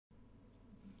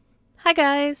Hi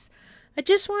guys! I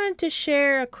just wanted to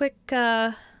share a quick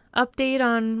update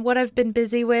on what I've been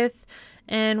busy with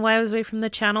and why I was away from the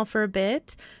channel for a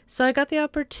bit. So I got the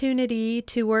opportunity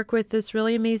to work with this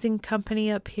really amazing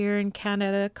company up here in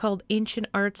Canada called Ancient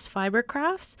Arts Fiber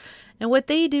Crafts. And what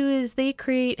they do is they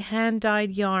create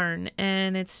hand-dyed yarn,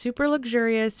 and it's super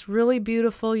luxurious, really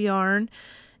beautiful yarn.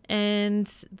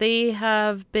 And they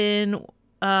have been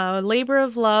labor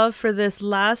of love for this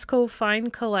Lasco Fine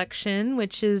collection,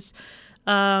 which is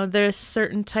there's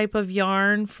certain type of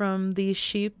yarn from these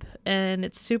sheep, and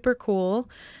it's super cool.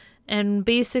 And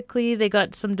basically they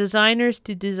got some designers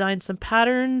to design some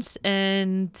patterns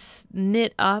and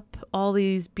knit up all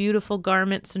these beautiful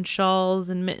garments and shawls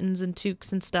and mittens and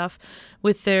toques and stuff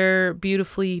with their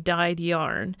beautifully dyed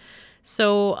yarn.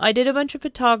 So I did a bunch of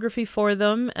photography for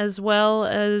them, as well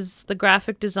as the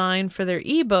graphic design for their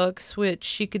ebooks,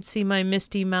 which you could see my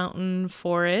Misty Mountain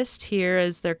Forest here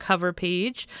as their cover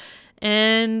page.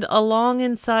 And along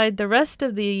inside the rest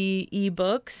of the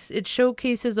ebooks, it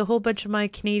showcases a whole bunch of my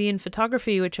Canadian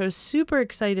photography, which I was super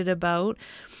excited about.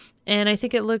 And I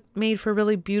think it made for a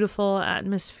really beautiful,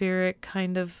 atmospheric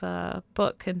kind of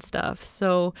book and stuff.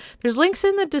 So there's links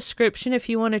in the description if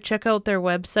you want to check out their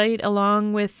website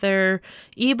along with their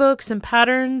ebooks and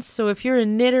patterns. So if you're a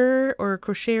knitter or a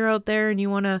crocheter out there and you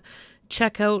want to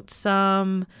check out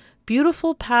some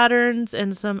beautiful patterns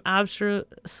and some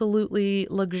absolutely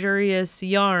luxurious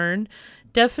yarn,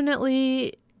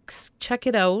 definitely check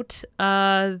it out.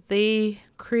 They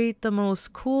create the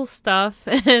most cool stuff,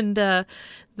 and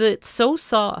it's so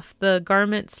soft. The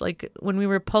garments, like when we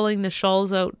were pulling the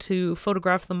shawls out to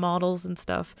photograph the models and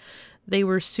stuff, they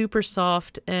were super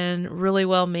soft and really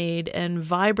well made, and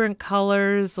vibrant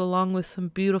colors along with some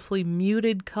beautifully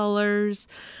muted colors.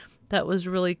 That was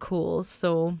really cool.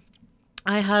 So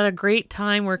I had a great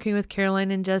time working with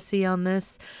Caroline and Jesse on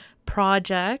this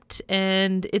project,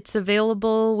 and it's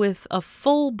available with a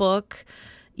full book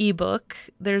ebook.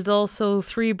 There's also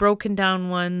 3 broken down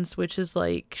ones, which is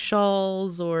like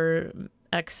shawls or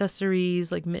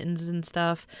accessories like mittens and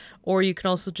stuff, or you can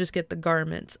also just get the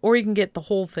garments, or you can get the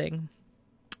whole thing.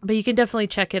 But you can definitely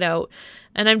check it out.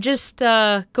 And I'm just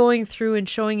going through and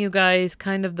showing you guys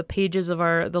kind of the pages of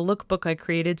the lookbook I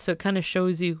created. So it kind of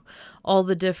shows you all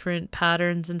the different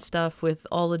patterns and stuff with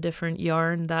all the different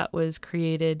yarn that was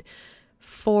created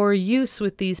for use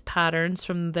with these patterns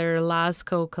from their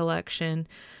Lasco collection,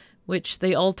 which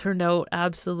they all turned out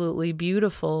absolutely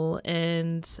beautiful.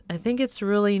 And I think it's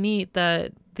really neat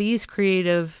that these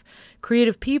creative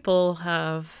people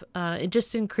have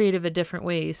just in creative a different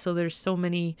ways. So there's so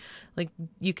many, like,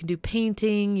 you can do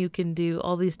painting, you can do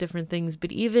all these different things,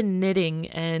 but even knitting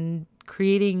and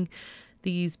creating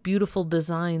these beautiful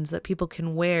designs that people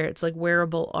can wear. It's like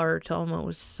wearable art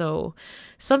almost. So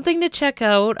something to check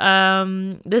out.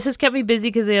 This has kept me busy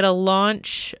because they had a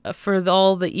launch for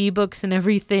all the ebooks and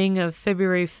everything of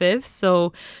February 5th.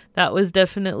 So that was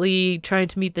definitely trying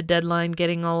to meet the deadline,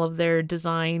 getting all of their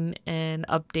design and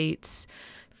updates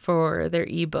for their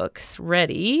ebooks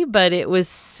ready. But it was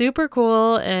super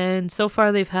cool, and so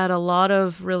far they've had a lot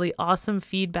of really awesome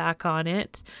feedback on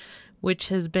it, which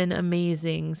has been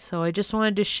amazing. So I just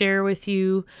wanted to share with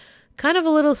you kind of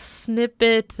a little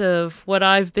snippet of what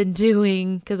I've been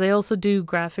doing, because I also do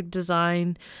graphic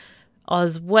design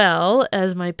as well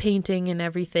as my painting and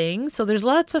everything. So there's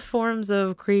lots of forms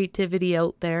of creativity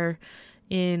out there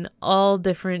in all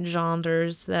different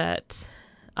genres that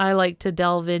I like to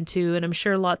delve into, and I'm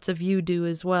sure lots of you do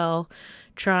as well.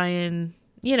 Try and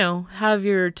have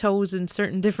your toes in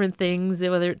certain different things,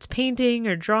 whether it's painting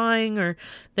or drawing, or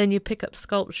then you pick up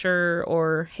sculpture,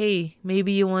 or hey,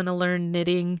 maybe you want to learn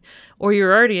knitting, or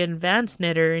you're already an advanced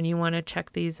knitter and you want to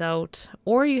check these out,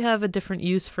 or you have a different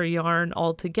use for yarn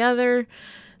altogether.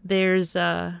 There's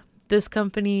this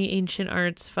company, Ancient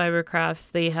Arts Fiber Crafts.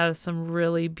 They have some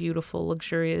really beautiful,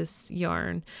 luxurious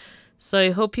yarn. So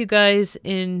I hope you guys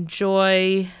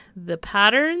enjoy the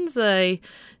patterns. I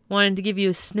wanted to give you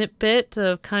a snippet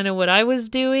of kind of what I was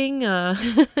doing.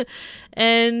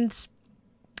 And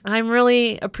I'm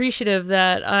really appreciative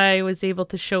that I was able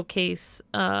to showcase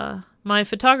my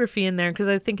photography in there, because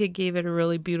I think it gave it a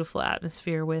really beautiful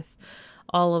atmosphere with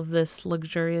all of this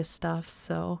luxurious stuff.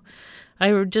 So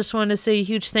I just want to say a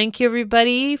huge thank you,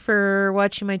 everybody, for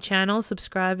watching my channel,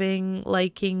 subscribing,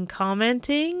 liking,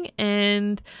 commenting,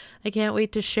 and I can't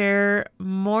wait to share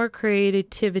more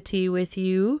creativity with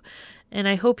you. And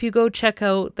I hope you go check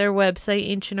out their website,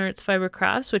 Ancient Arts Fiber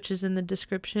Crafts, which is in the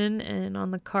description and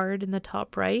on the card in the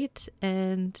top right.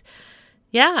 And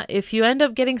yeah, if you end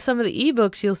up getting some of the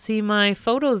ebooks, you'll see my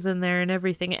photos in there and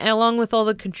everything, along with all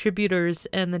the contributors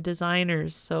and the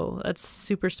designers. So that's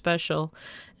super special.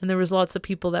 And there was lots of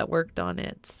people that worked on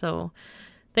it. So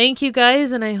thank you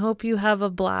guys, and I hope you have a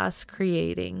blast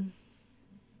creating.